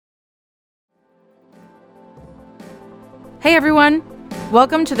Hey everyone,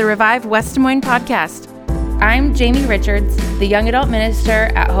 welcome to the Revive West Des Moines podcast. I'm Jamie Richards, the young adult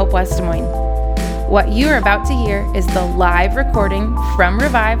minister at Hope West Des Moines. What you are about to hear is the live recording from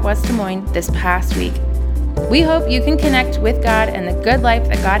Revive West Des Moines this past week. We hope you can connect with God and the good life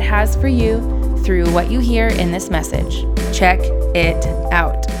that God has for you through what you hear in this message. Check it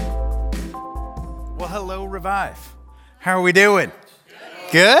out. Well, hello, Revive. How are we doing?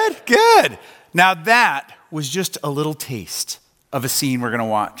 Good. Now that was just a little taste of a scene we're going to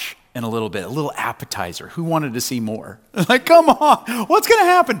watch in a little bit, a little appetizer. Who wanted to see more? Like, come on, what's going to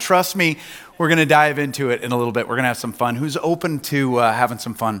happen? Trust me, we're going to dive into it in a little bit. We're going to have some fun. Who's open to having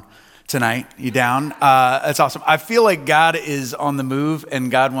some fun tonight? You down? That's awesome. I feel like God is on the move and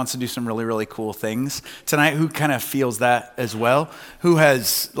God wants to do some really, really cool things tonight. Who kind of feels that as well? Who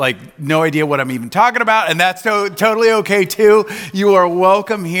has like no idea what I'm even talking about? And that's totally okay too. You are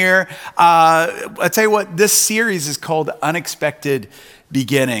welcome here. I tell you what, this series is called Unexpected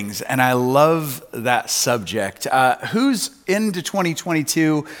Beginnings, and I love that subject. Who's into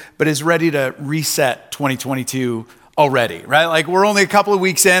 2022 but is ready to reset 2022 already, right? Like we're only a couple of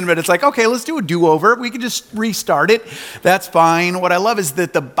weeks in, but it's like, okay, let's do a do-over. We can just restart it. That's fine. What I love is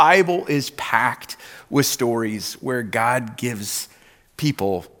that the Bible is packed with stories where God gives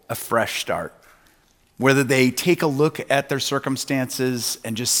people a fresh start. Whether they take a look at their circumstances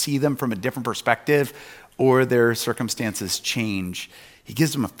and just see them from a different perspective or their circumstances change, he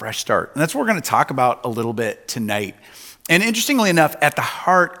gives them a fresh start. And that's what we're going to talk about a little bit tonight. And interestingly enough, at the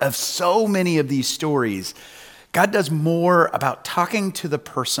heart of so many of these stories, God does more about talking to the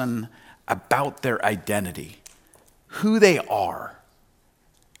person about their identity, who they are,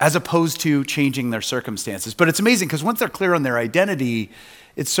 as opposed to changing their circumstances. But it's amazing because once they're clear on their identity,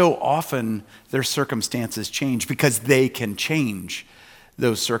 it's so often their circumstances change because they can change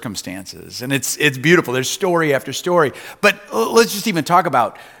those circumstances. And it's beautiful. There's story after story. But let's just even talk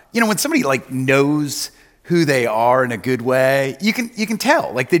about, when somebody like knows who they are in a good way, you can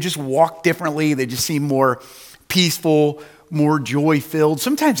tell. Like they just walk differently. They just seem more peaceful, more joy-filled.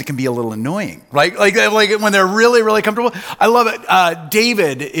 Sometimes it can be a little annoying, right? Like when they're really, really comfortable. I love it.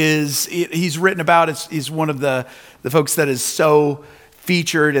 David he's written about, he's one of the folks that is so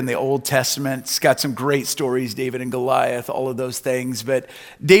featured in the Old Testament. It's got some great stories, David and Goliath, all of those things. But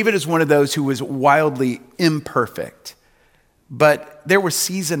David is one of those who was wildly imperfect. But there were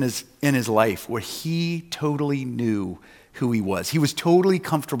seasons in his life where he totally knew who he was. He was totally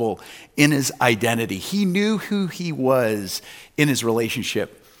comfortable in his identity. He knew who he was in his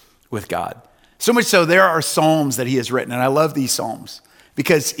relationship with God. So much so, there are psalms that he has written, and I love these psalms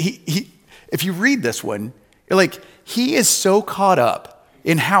because he if you read this one, you're like, he is so caught up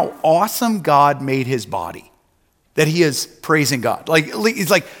in how awesome God made his body that he is praising God. Like he's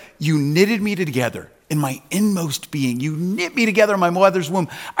like, you knitted me together in my inmost being. You knit me together in my mother's womb.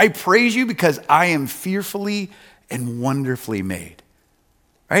 I praise you because I am fearfully and wonderfully made,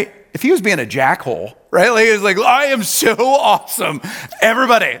 right? If he was being a jackhole, right? Like he was like, I am so awesome.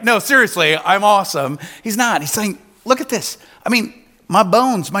 Everybody, no, seriously, I'm awesome. He's not. He's saying, look at this. I mean, my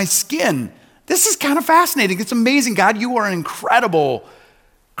bones, my skin. This is kind of fascinating. It's amazing. God, you are an incredible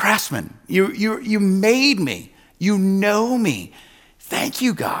craftsman. You made me. You know me. Thank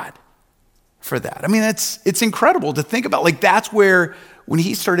you, God, for that. I mean, it's incredible to think about. Like that's where, when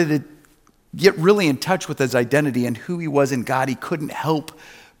he started to get really in touch with his identity and who he was in God, he couldn't help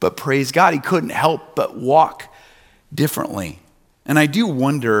but praise God. He couldn't help but walk differently. And I do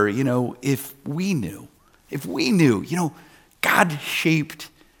wonder, if we knew, God shaped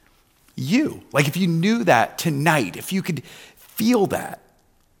you. Like if you knew that tonight, if you could feel that,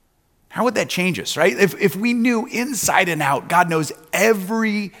 how would that change us, right? If we knew inside and out, God knows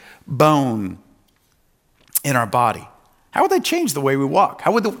every bone in our body, how would that change the way we walk?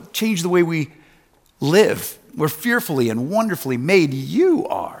 How would that change the way we live? We're fearfully and wonderfully made. You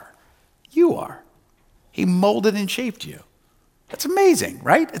are. He molded and shaped you. That's amazing,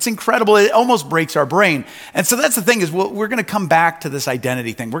 right? It's incredible. It almost breaks our brain. And so that's the thing is we're going to come back to this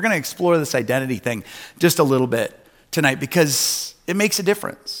identity thing. We're going to explore this identity thing just a little bit tonight because it makes a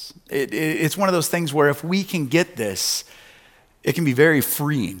difference. It's one of those things where if we can get this, it can be very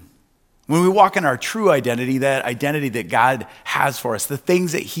freeing. When we walk in our true identity, that identity that God has for us, the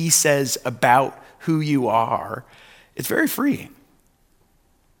things that he says about who you are, it's very freeing.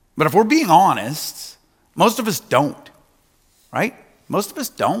 But if we're being honest, most of us don't, right? Most of us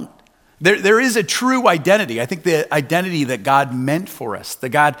don't. There is a true identity. I think the identity that God meant for us,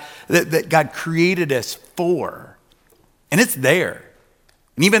 that God created us for, and it's there.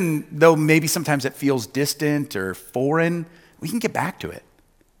 And even though maybe sometimes it feels distant or foreign, we can get back to it.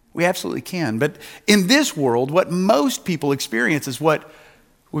 We absolutely can. But in this world, what most people experience is what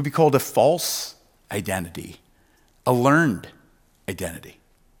would be called a false identity, a learned identity.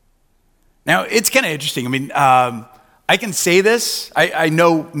 Now, it's kind of interesting. I mean, I can say this. I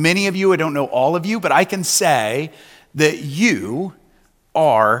know many of you. I don't know all of you, but I can say that you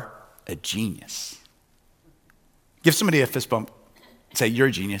are a genius. Give somebody a fist bump. Say, you're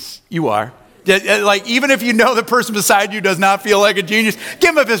a genius. You are. Like, even if you know the person beside you does not feel like a genius,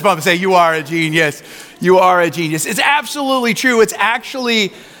 give them a fist bump and say, you are a genius. You are a genius. It's absolutely true. It's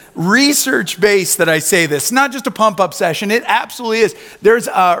actually research-based that I say this, not just a pump-up session. It absolutely is. There's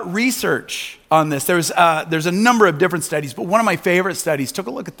research on this. There's a number of different studies, but one of my favorite studies took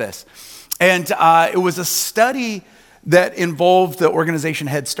a look at this. And it was a study that involved the organization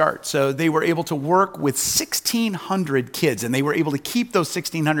Head Start. So they were able to work with 1,600 kids, and they were able to keep those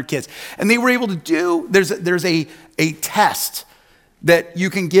 1,600 kids. And they were able to do, there's a test that you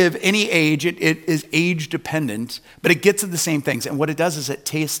can give any age. It is age dependent, but it gets at the same things. And what it does is it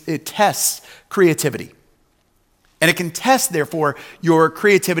tests creativity. And it can test, therefore, your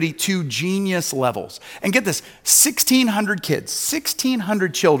creativity to genius levels. And get this, 1,600 kids,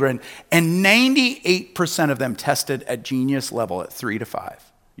 1,600 children, and 98% of them tested at genius level at 3 to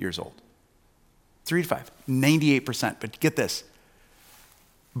 5 years old. 3 to 5, 98%. But get this,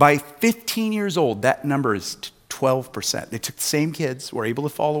 by 15 years old, that number is 12%. They took the same kids, were able to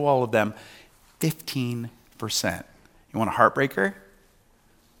follow all of them, 15%. You want a heartbreaker?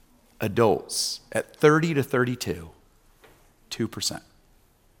 Adults at 30 to 32, 2%.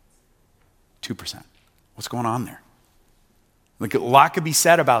 2%. What's going on there? Like, a lot could be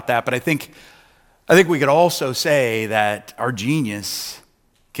said about that, but I think we could also say that our genius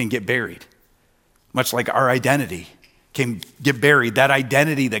can get buried, much like our identity can get buried. That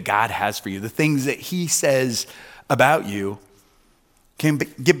identity that God has for you, the things that he says about you can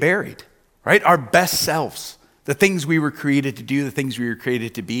get buried, right? Our best selves, the things we were created to do, the things we were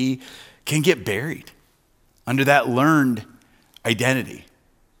created to be, can get buried under that learned identity.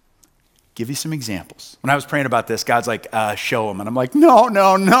 Give you some examples. When I was praying about this, God's like, show them. And I'm like, no.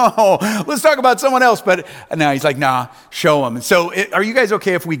 Let's talk about someone else. But now he's like, nah, show them. And so are you guys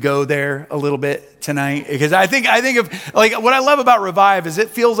okay if we go there a little bit tonight? Because I think if, like, what I love about Revive is it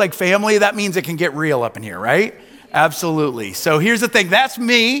feels like family. That means it can get real up in here, right? Absolutely. So here's the thing. That's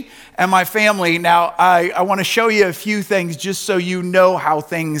me and my family. Now, I want to show you a few things just so you know how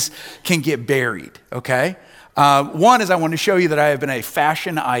things can get buried, okay? One is I want to show you that I have been a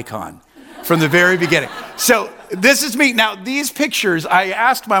fashion icon from the very beginning. So this is me. Now, these pictures, I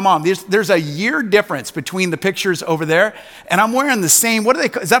asked my mom, there's a year difference between the pictures over there, and I'm wearing the same, what do they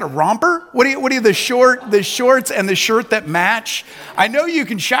call, is that a romper? What are the shorts and the shirt that match? I know you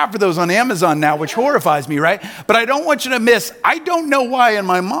can shop for those on Amazon now, which horrifies me, right? But I don't want you to miss, I don't know why, and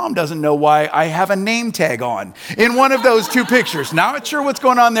my mom doesn't know why, I have a name tag on in one of those two pictures. Not sure what's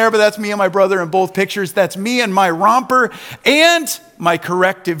going on there, but that's me and my brother in both pictures. That's me and my romper and my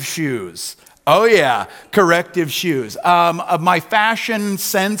corrective shoes. Oh yeah, corrective shoes. My fashion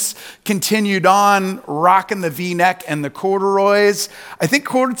sense continued on, rocking the V-neck and the corduroys. I think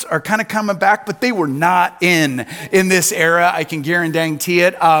cords are kind of coming back, but they were not in this era. I can guarantee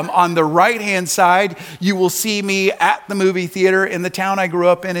it. On the right-hand side, you will see me at the movie theater in the town I grew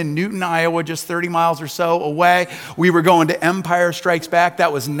up in Newton, Iowa, just 30 miles or so away. We were going to Empire Strikes Back.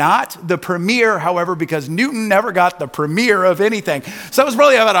 That was not the premiere, however, because Newton never got the premiere of anything. So it was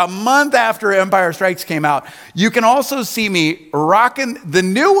probably about a month after Empire Strikes came out. You can also see me rocking the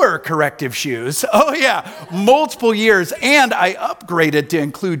newer corrective shoes. Oh yeah, multiple years. And I upgraded to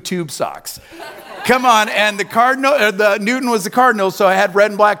include tube socks. Come on, and the Newton was the Cardinals, so I had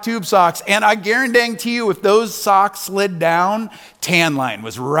red and black tube socks. And I guarantee you, if those socks slid down, tan line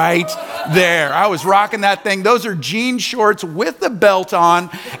was right there. I was rocking that thing. Those are jean shorts with the belt on.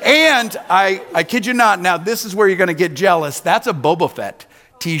 And I kid you not, now this is where you're going to get jealous. That's a Boba Fett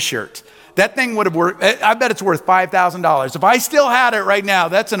t-shirt. That thing would have worth, I bet it's worth $5,000. If I still had it right now,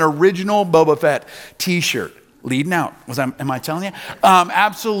 that's an original Boba Fett t-shirt. Leading out. Am I telling you?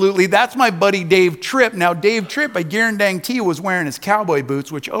 Absolutely. That's my buddy Dave Tripp. Now, Dave Tripp, I guarantee you, was wearing his cowboy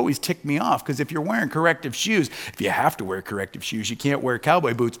boots, which always ticked me off, because if you're wearing corrective shoes, if you have to wear corrective shoes, you can't wear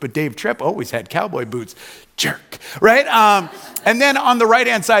cowboy boots, but Dave Tripp always had cowboy boots. Jerk, right? And then on the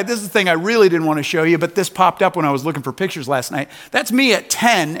right-hand side, this is the thing I really didn't want to show you, but this popped up when I was looking for pictures last night. That's me at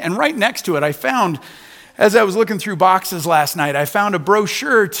 10, and right next to it, I found, as I was looking through boxes last night, I found a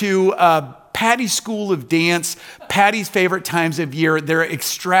brochure to Patty's School of Dance, Patty's favorite times of year, their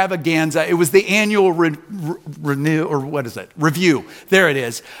extravaganza. It was the annual review. There it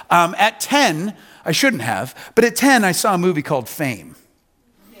is. At 10, I shouldn't have, but at 10, I saw a movie called Fame.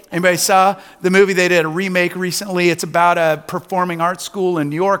 Anybody saw the movie? They did a remake recently. It's about a performing arts school in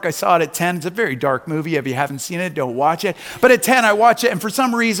New York. I saw it at 10. It's a very dark movie. If you haven't seen it, don't watch it. But at 10, I watched it, and for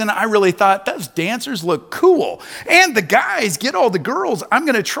some reason, I really thought, those dancers look cool. And the guys get all the girls. I'm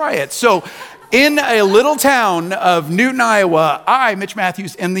going to try it. So in a little town of Newton, Iowa, I, Mitch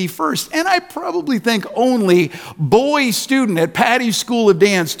Matthews, am the first, and I probably think only, boy student at Patty's School of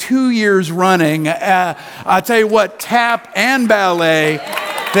Dance 2 years running. I'll tell you what, tap and ballet.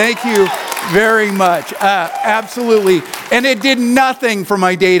 Thank you very much. Absolutely. And it did nothing for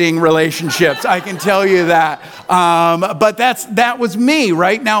my dating relationships, I can tell you that. But that was me,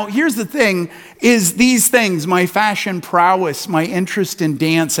 right? Now, here's the thing, is these things, my fashion prowess, my interest in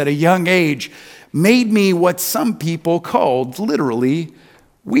dance at a young age, made me what some people called literally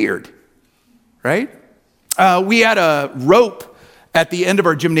weird, right? We had a rope at the end of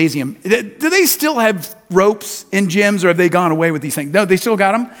our gymnasium. Do they still have ropes in gyms, or have they gone away with these things? No, they still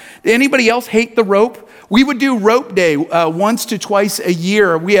got them. Did anybody else hate the rope? We would do rope day once to twice a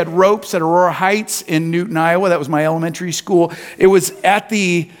year. We had ropes at Aurora Heights in Newton, Iowa. That was my elementary school. It was at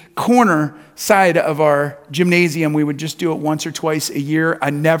the corner side of our gymnasium. We would just do it once or twice a year.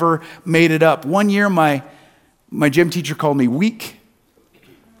 I never made it up. One year, my gym teacher called me weak.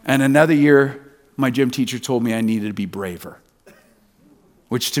 And another year, my gym teacher told me I needed to be braver,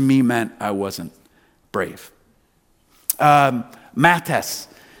 which to me meant I wasn't brave. Math tests.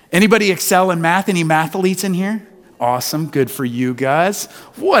 Anybody excel in math? Any mathletes in here? Awesome, good for you guys.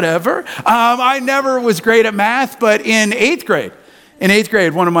 Whatever. I never was great at math, but in eighth grade,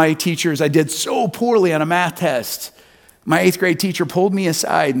 one of my teachers, I did so poorly on a math test. My eighth grade teacher pulled me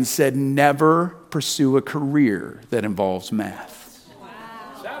aside and said, never pursue a career that involves math.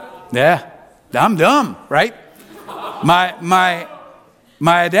 Wow. Yeah, I'm dumb, right? My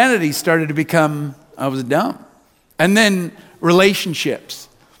identity started to become, I was dumb. And then relationships.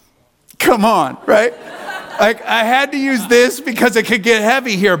 Come on, right? Like, I had to use this because it could get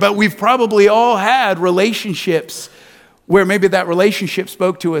heavy here, but we've probably all had relationships where maybe that relationship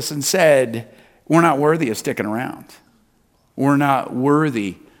spoke to us and said, we're not worthy of sticking around. We're not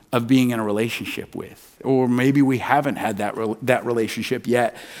worthy of being in a relationship with. Or maybe we haven't had that relationship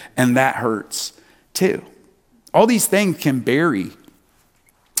yet, and that hurts too. All these things can bury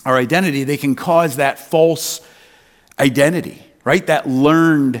our identity. They can cause that false identity, right? That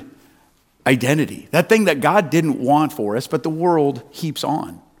learned identity. That thing that God didn't want for us, but the world heaps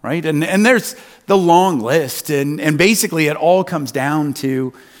on, right? And there's the long list. And basically it all comes down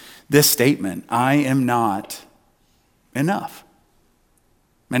to this statement: I am not enough.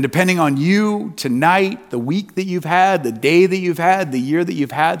 And depending on you tonight, the week that you've had, the day that you've had, the year that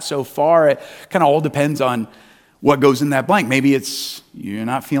you've had so far, it kind of all depends on what goes in that blank. Maybe it's you're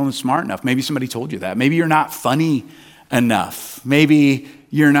not feeling smart enough. Maybe somebody told you that. Maybe you're not funny enough. Maybe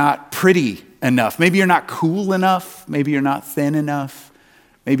you're not pretty enough. Maybe you're not cool enough. Maybe you're not thin enough.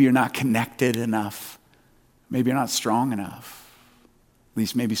 Maybe you're not connected enough. Maybe you're not strong enough. At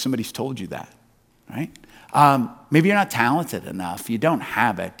least maybe somebody's told you that, right? Maybe you're not talented enough. You don't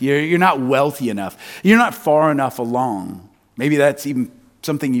have it. You're not wealthy enough. You're not far enough along. Maybe that's even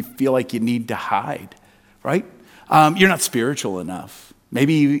something you feel like you need to hide, right? You're not spiritual enough.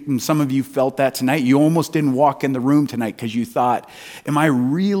 Maybe some of you felt that tonight. You almost didn't walk in the room tonight because you thought, am I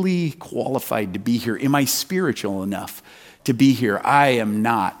really qualified to be here? Am I spiritual enough to be here? I am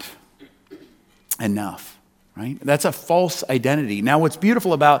not enough, right? That's a false identity. Now, what's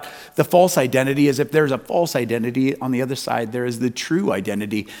beautiful about the false identity is if there's a false identity on the other side, there is the true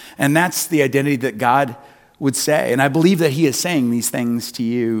identity. And that's the identity that God would say. And I believe that he is saying these things to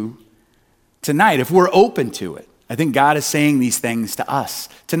you tonight, if we're open to it. I think God is saying these things to us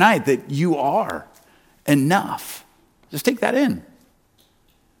tonight, that you are enough. Just take that in.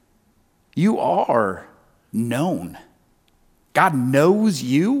 You are known. God knows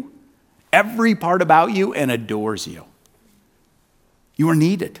you, every part about you, and adores you. You are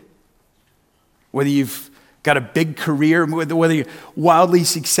needed. Whether you've got a big career, whether you're wildly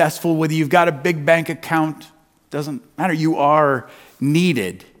successful, whether you've got a big bank account, doesn't matter. You are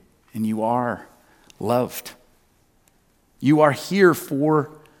needed and you are loved. You are here for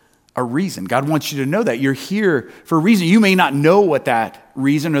a reason. God wants you to know that. You're here for a reason. You may not know what that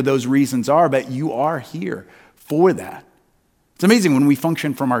reason or those reasons are, but you are here for that. It's amazing when we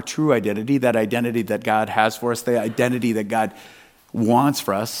function from our true identity, that identity that God has for us, the identity that God wants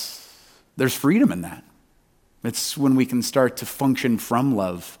for us. There's freedom in that. It's when we can start to function from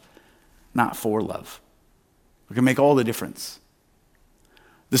love, not for love. It can make all the difference.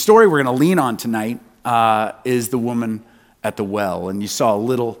 The story we're going to lean on tonight is the woman at the well. And you saw a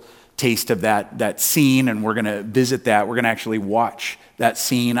little taste of that scene, and we're going to visit that. We're going to actually watch that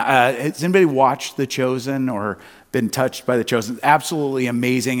scene. Has anybody watched The Chosen or been touched by The Chosen? Absolutely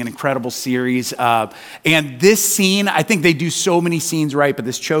amazing, an incredible series. And this scene, I think they do so many scenes right, but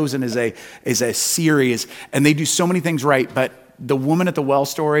this Chosen is a series, and they do so many things right. But the woman at the well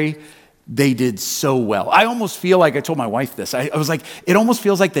story, they did so well. I almost feel like, I told my wife this, I was like, it almost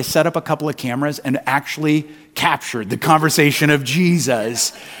feels like they set up a couple of cameras and actually captured the conversation of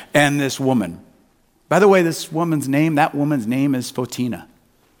Jesus and this woman. By the way, that woman's name is Photina.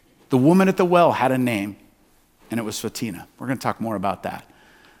 The woman at the well had a name, and it was Photina. We're going to talk more about that.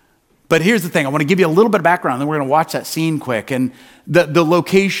 But here's the thing. I want to give you a little bit of background, then we're going to watch that scene quick. And the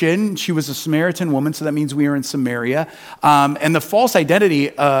location, she was a Samaritan woman, so that means we are in Samaria. And the false identity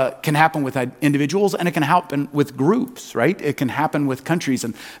can happen with individuals, and it can happen with groups, right? It can happen with countries,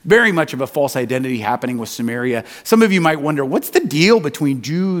 and very much of a false identity happening with Samaria. Some of you might wonder, what's the deal between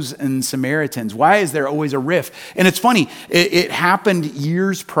Jews and Samaritans? Why is there always a rift? And it's funny, it happened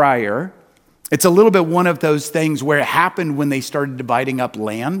years prior. It's a little bit one of those things where it happened when they started dividing up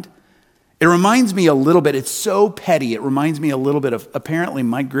land. It reminds me a little bit, it's so petty, it reminds me a little bit of apparently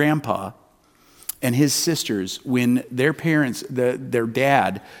my grandpa and his sisters, when their parents, their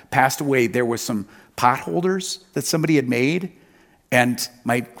dad passed away, there was some potholders that somebody had made, and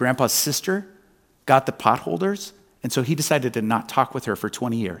my grandpa's sister got the potholders, and so he decided to not talk with her for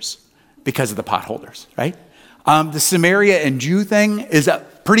 20 years because of the potholders, right? The Samaria and Jew thing is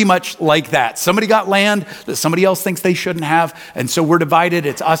pretty much like that. Somebody got land that somebody else thinks they shouldn't have, and so we're divided.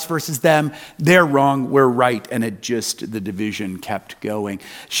 It's us versus them. They're wrong, we're right, and the division kept going.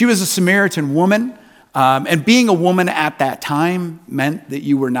 She was a Samaritan woman, and being a woman at that time meant that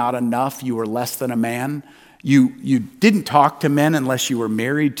you were not enough. You were less than a man. You didn't talk to men unless you were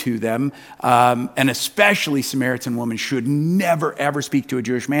married to them, and especially Samaritan women should never, ever speak to a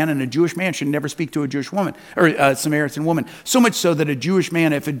Jewish man, and a Jewish man should never speak to a Jewish woman, or a Samaritan woman. So much so that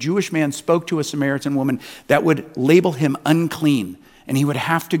if a Jewish man spoke to a Samaritan woman, that would label him unclean, and he would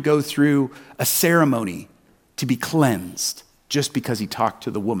have to go through a ceremony to be cleansed just because he talked to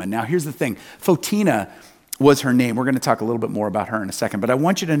the woman. Now, here's the thing. Photina was her name. We're going to talk a little bit more about her in a second, but I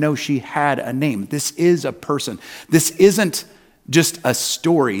want you to know she had a name. This is a person. This isn't just a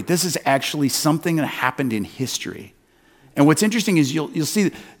story. This is actually something that happened in history. And what's interesting is you'll see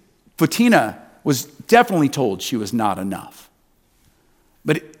that Photina was definitely told she was not enough.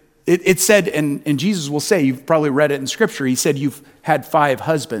 But it said, and Jesus will say, you've probably read it in Scripture, he said, you've had 5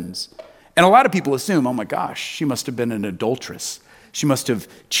 husbands. And a lot of people assume, oh my gosh, she must have been an adulteress. She must have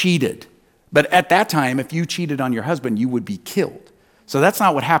cheated. But at that time, if you cheated on your husband, you would be killed. So that's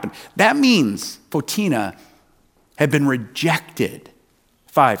not what happened. That means Photina had been rejected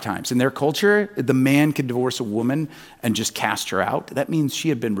 5 times. In their culture, the man could divorce a woman and just cast her out. That means she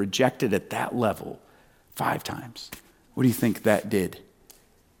had been rejected at that level 5 times. What do you think that did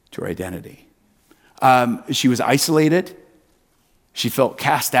to her identity? She was isolated. She felt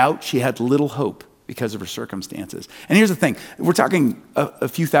cast out. She had little hope because of her circumstances. And here's the thing. We're talking a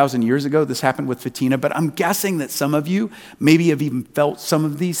few thousand years ago, this happened with Photina, but I'm guessing that some of you maybe have even felt some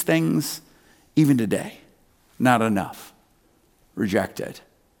of these things even today. Not enough. Rejected.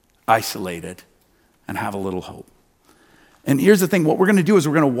 Isolated. And have a little hope. And here's the thing. What we're going to do is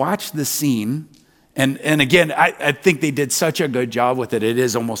we're going to watch this scene. And again, I think they did such a good job with it. It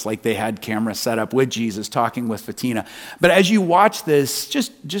is almost like they had cameras set up with Jesus talking with Photina. But as you watch this,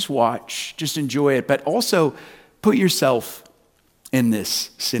 just watch, just enjoy it. But also put yourself in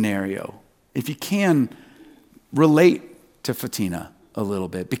this scenario. If you can, relate to Photina a little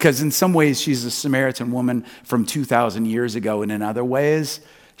bit. Because in some ways, she's a Samaritan woman from 2,000 years ago. And in other ways,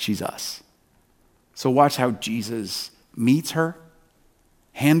 she's us. So watch how Jesus meets her,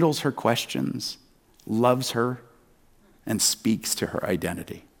 handles her questions, loves her, and speaks to her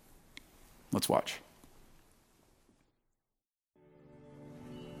identity. Let's watch.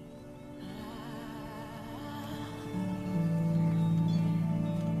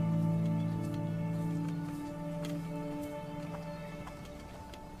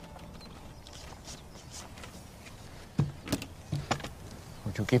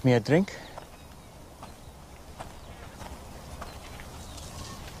 Would you give me a drink?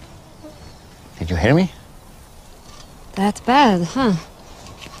 Did you hear me? That bad, huh?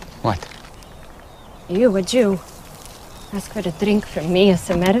 What? You, a Jew, ask for a drink from me, a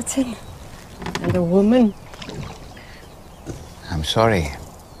Samaritan, and a woman. I'm sorry.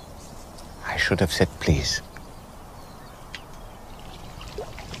 I should have said please.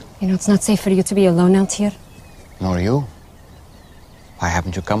 You know, it's not safe for you to be alone out here. Nor you. Why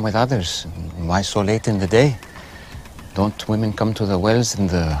haven't you come with others? Why so late in the day? Don't women come to the wells in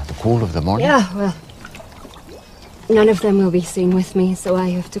the cool of the morning? Yeah, well, none of them will be seen with me, so I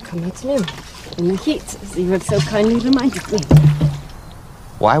have to come at noon. In the heat, as you have so kindly reminded me.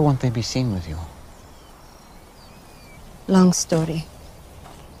 Why won't they be seen with you? Long story.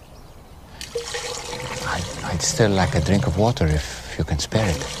 I'd still like a drink of water if you can spare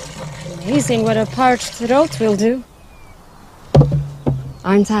it. Amazing what a parched throat will do.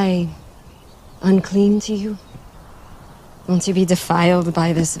 Aren't I unclean to you? Won't you be defiled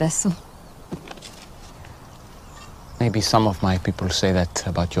by this vessel? Maybe some of my people say that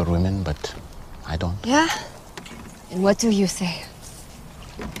about your women, but I don't. Yeah? And what do you say?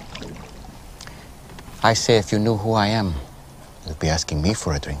 I say if you knew who I am, you'd be asking me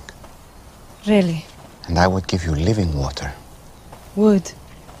for a drink. Really? And I would give you living water. Would.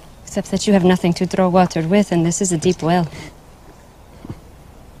 Except that you have nothing to draw water with, and this is a deep well.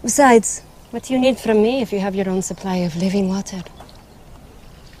 Besides, what do you need from me if you have your own supply of living water?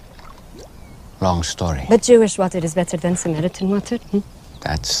 Long story. But Jewish water is better than Samaritan water,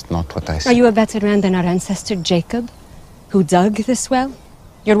 That's not what I Are said. you a better man than our ancestor Jacob, who dug this well?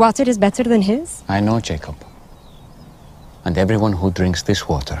 Your water is better than his? I know Jacob. And everyone who drinks this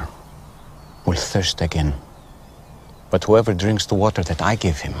water will thirst again. But whoever drinks the water that I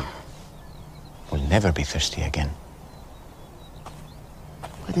give him will never be thirsty again.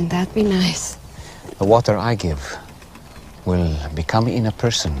 Wouldn't that be nice? The water I give will become in a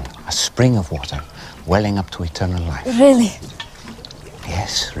person a spring of water welling up to eternal life. Really?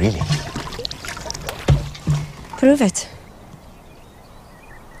 Yes, really. Prove it.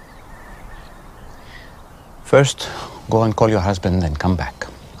 First, go and call your husband and come back.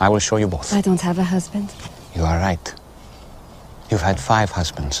 I will show you both. I don't have a husband. You are right. You've had 5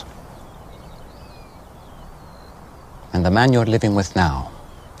 husbands. And the man you're living with now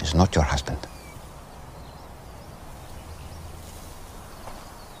is not your husband.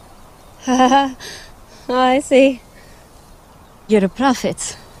 Oh, I see. You're a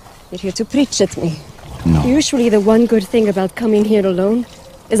prophet. You're here to preach at me. No. Usually the one good thing about coming here alone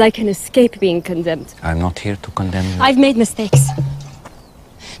is I can escape being condemned. I'm not here to condemn you. I've made mistakes.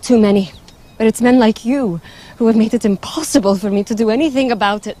 Too many. But it's men like you who have made it impossible for me to do anything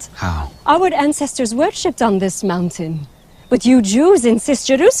about it. How? Our ancestors worshipped on this mountain. But you Jews insist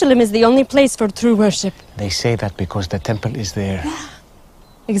Jerusalem is the only place for true worship. They say that because the temple is there.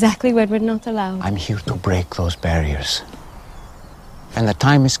 Exactly where we're not allowed. I'm here to break those barriers. And the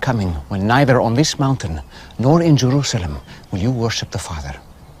time is coming when neither on this mountain nor in Jerusalem will you worship the Father.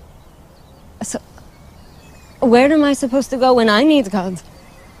 So, where am I supposed to go when I need God?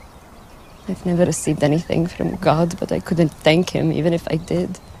 I've never received anything from God, but I couldn't thank him even if I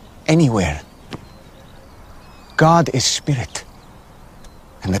did. Anywhere. God is spirit.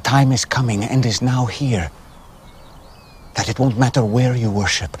 And the time is coming and is now here that it won't matter where you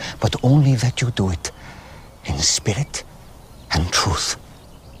worship, but only that you do it in spirit and truth.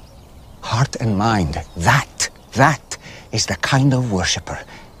 Heart and mind, that is the kind of worshiper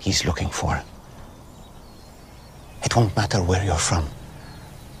he's looking for. It won't matter where you're from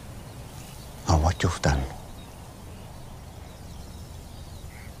or what you've done.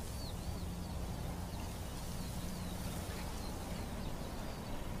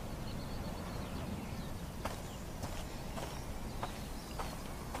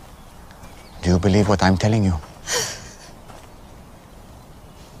 Do you believe what I'm telling you?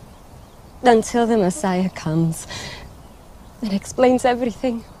 Until the Messiah comes and explains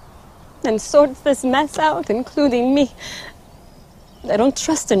everything and sorts this mess out, including me, I don't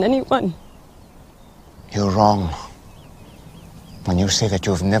trust in anyone. You're wrong when you say that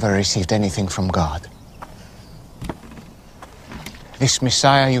you've never received anything from God. This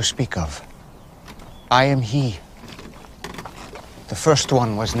Messiah you speak of, I am he. The first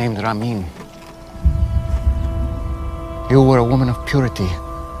one was named Ramin. You were a woman of purity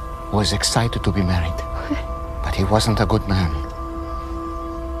who was excited to be married. But he wasn't a good man.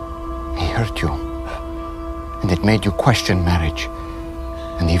 He hurt you. And it made you question marriage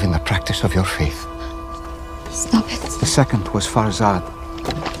and even the practice of your faith. Stop it. The second was Farzad.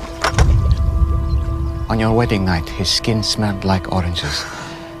 On your wedding night, his skin smelled like oranges.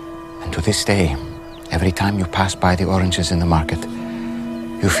 And to this day, every time you pass by the oranges in the market,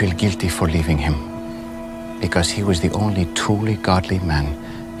 you feel guilty for leaving him. Because he was the only truly godly man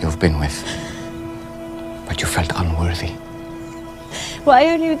you've been with. But you felt unworthy. Why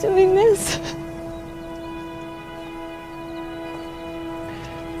are you doing this?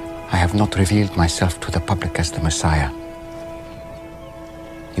 I have not revealed myself to the public as the Messiah.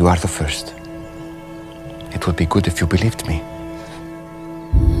 You are the first. It would be good if you believed me.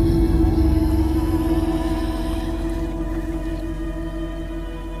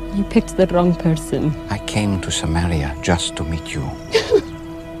 You picked the wrong person. I came to Samaria just to meet you.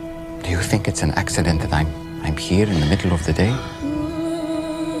 Do you think it's an accident that I'm here in the middle of the day?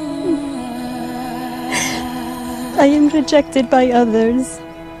 I am rejected by others.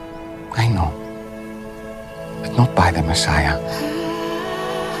 I know. But not by the Messiah.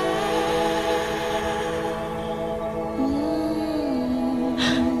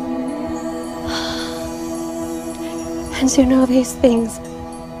 And you know these things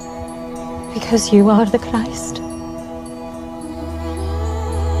because you are the Christ.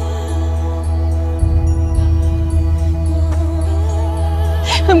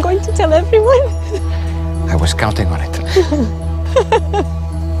 I'm going to tell everyone. I was counting on it.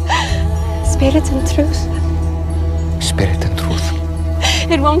 Spirit and truth. Spirit and truth.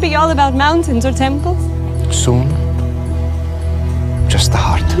 It won't be all about mountains or temples. Soon, just the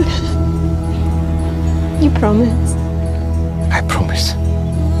heart. You promise. I promise.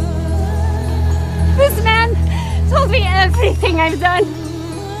 This man told me everything I've done.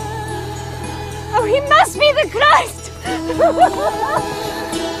 Oh, he must be the Christ!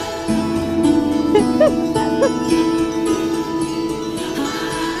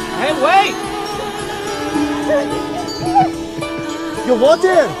 Hey, wait! You what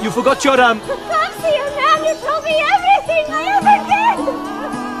there? You forgot your, Fancy you, man! You told me everything I ever did!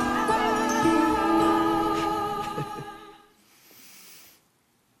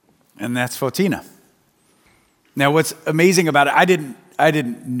 And that's Photina. Now, what's amazing about it, I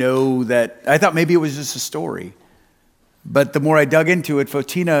didn't know that. I thought maybe it was just a story. But the more I dug into it,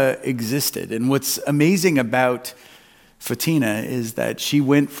 Photina existed. And what's amazing about Photina is that she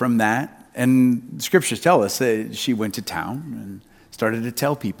went from that, and the scriptures tell us that she went to town and started to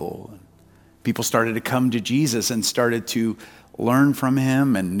tell people. People started to come to Jesus and started to learn from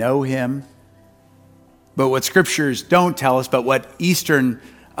him and know him. But what scriptures don't tell us, but what the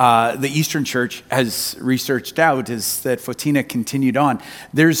Eastern Church has researched out, is that Photina continued on.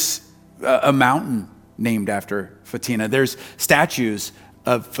 There's a mountain named after Photina. There's statues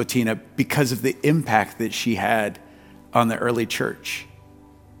of Photina because of the impact that she had on the early church.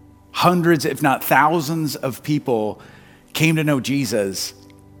 Hundreds, if not thousands, of people came to know Jesus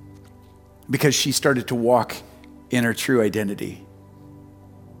because she started to walk in her true identity.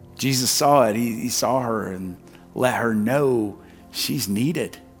 Jesus saw it. He saw her and let her know she's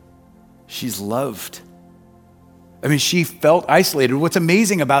needed. She's loved. I mean, she felt isolated. What's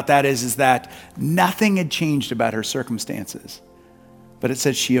amazing about that is that nothing had changed about her circumstances. But it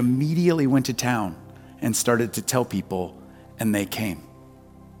says she immediately went to town and started to tell people, and they came.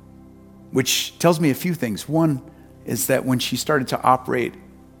 Which tells me a few things. One is that when she started to operate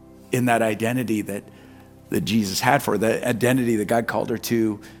in that identity that Jesus had for her, the identity that God called her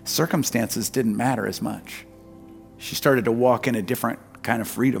to, circumstances didn't matter as much. She started to walk in a different kind of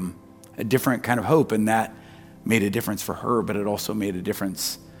freedom, a different kind of hope, and that made a difference for her, but it also made a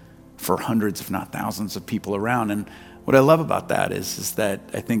difference for hundreds, if not thousands, of people around. And what I love about that is that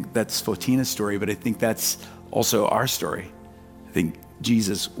I think that's Photina's story, but I think that's also our story. I think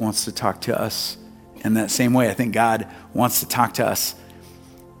Jesus wants to talk to us in that same way. I think God wants to talk to us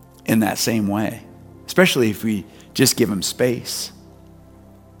in that same way, especially if we just give him space,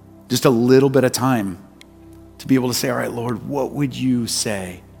 just a little bit of time to be able to say, all right, Lord, what would you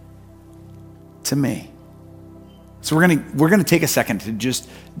say to me? So we're gonna take a second to just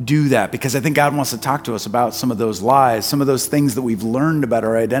do that, because I think God wants to talk to us about some of those lies, some of those things that we've learned about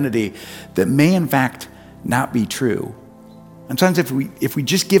our identity that may in fact not be true. And sometimes if we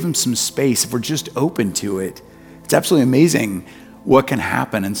just give him some space, if we're just open to it, it's absolutely amazing what can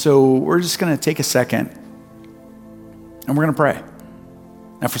happen. And so we're just gonna take a second and we're gonna pray.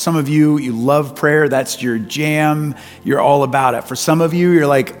 Now, for some of you, you love prayer. That's your jam. You're all about it. For some of you, you're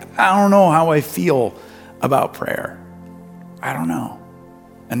like, I don't know how I feel about prayer. I don't know.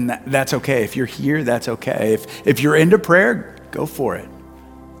 And that's okay. If you're here, that's okay. If you're into prayer, go for it.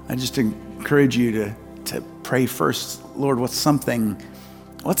 I just encourage you to pray first. Lord, what's something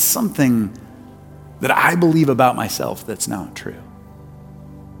that I believe about myself that's not true?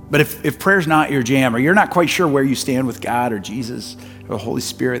 But if prayer's not your jam, or you're not quite sure where you stand with God or Jesus or the Holy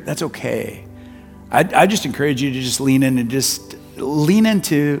Spirit, that's okay. I just encourage you to just lean in and just lean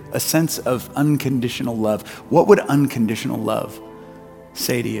into a sense of unconditional love. What would unconditional love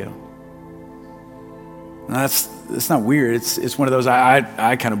say to you? And that's not weird. It's one of those,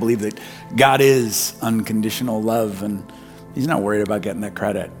 I kind of believe that God is unconditional love, and he's not worried about getting that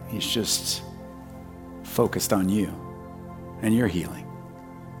credit. He's just focused on you and your healing.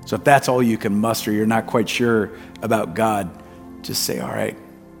 So if that's all you can muster, you're not quite sure about God, just say, all right,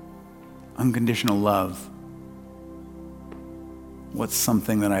 unconditional love. What's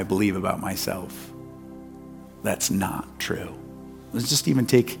something that I believe about myself that's not true? Let's just even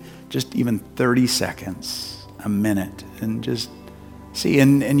take 30 seconds, a minute, and just see.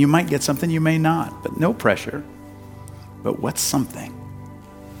 And you might get something, you may not, but no pressure. But what's something?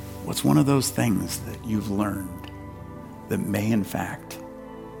 What's one of those things that you've learned that may in fact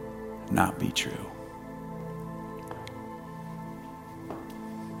not be true?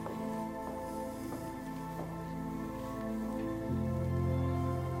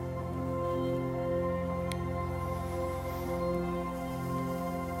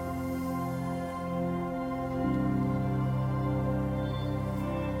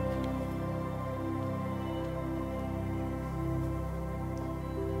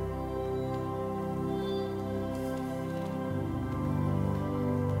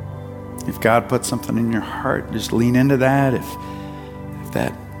 If God puts something in your heart, just lean into that. If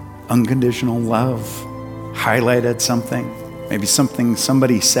that unconditional love highlighted something, maybe something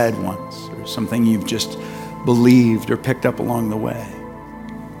somebody said once, or something you've just believed or picked up along the way.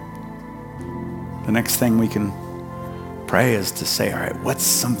 The next thing we can pray is to say, all right, what's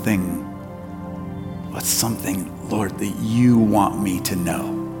something, Lord, that you want me to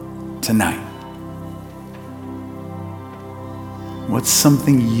know tonight? What's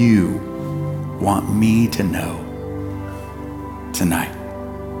something you want me to know tonight?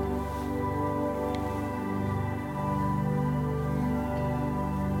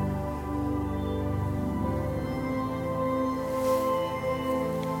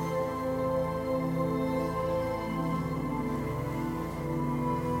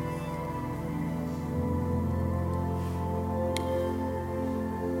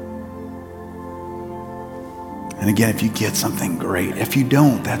 And again, if you get something, great. If you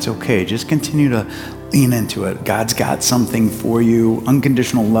don't, that's okay. Just continue to lean into it. God's got something for you.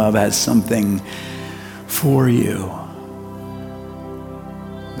 Unconditional love has something for you.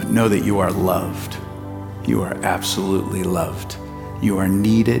 But know that you are loved. You are absolutely loved. You are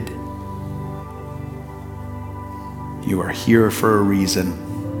needed. You are here for a reason.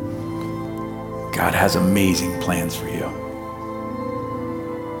 God has amazing plans for you.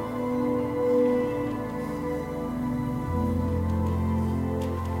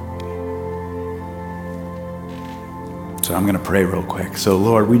 So I'm going to pray real quick. So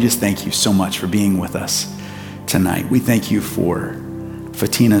Lord, we just thank you so much for being with us tonight. We thank you for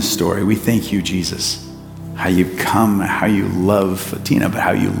Fatina's story. We thank you, Jesus, how you've come, how you love Fatina, but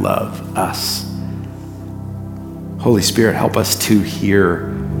how you love us. Holy Spirit, help us to hear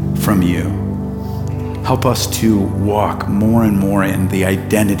from you. Help us to walk more and more in the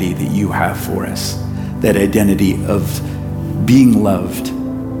identity that you have for us, that identity of being loved,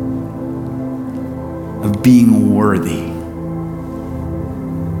 of being worthy,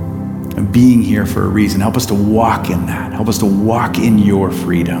 of being here for a reason. Help us to walk in that. Help us to walk in your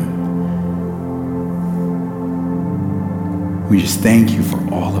freedom. We just thank you for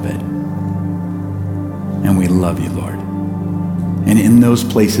all of it. And we love you, Lord. And in those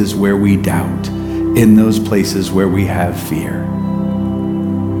places where we doubt, in those places where we have fear,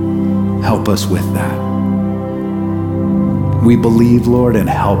 help us with that. We believe, Lord, and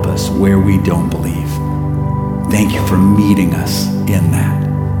help us where we don't believe. Thank you for meeting us in that.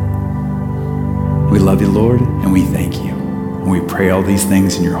 We love you, Lord, and we thank you. And we pray all these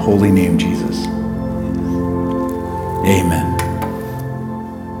things in your holy name, Jesus. Amen.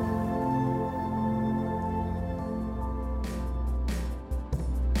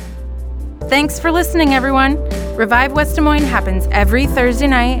 Thanks for listening, everyone. Revive West Des Moines happens every Thursday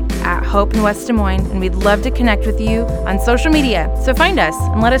night at Hope in West Des Moines, and we'd love to connect with you on social media. So find us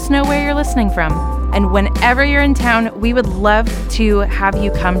and let us know where you're listening from. And whenever you're in town, we would love to have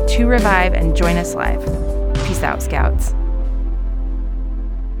you come to Revive and join us live. Peace out, Scouts.